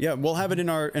 Here in our yeah, we'll have it in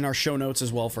our show notes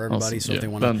as well for everybody. Awesome. So if they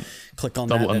want to click on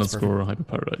double that, underscore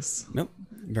hyperparadise. Nope.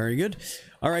 Very good.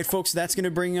 All right, folks, that's going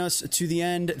to bring us to the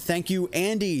end. Thank you,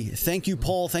 Andy. Thank you,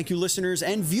 Paul. Thank you, listeners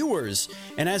and viewers.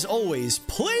 And as always,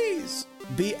 please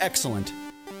be excellent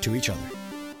to each other.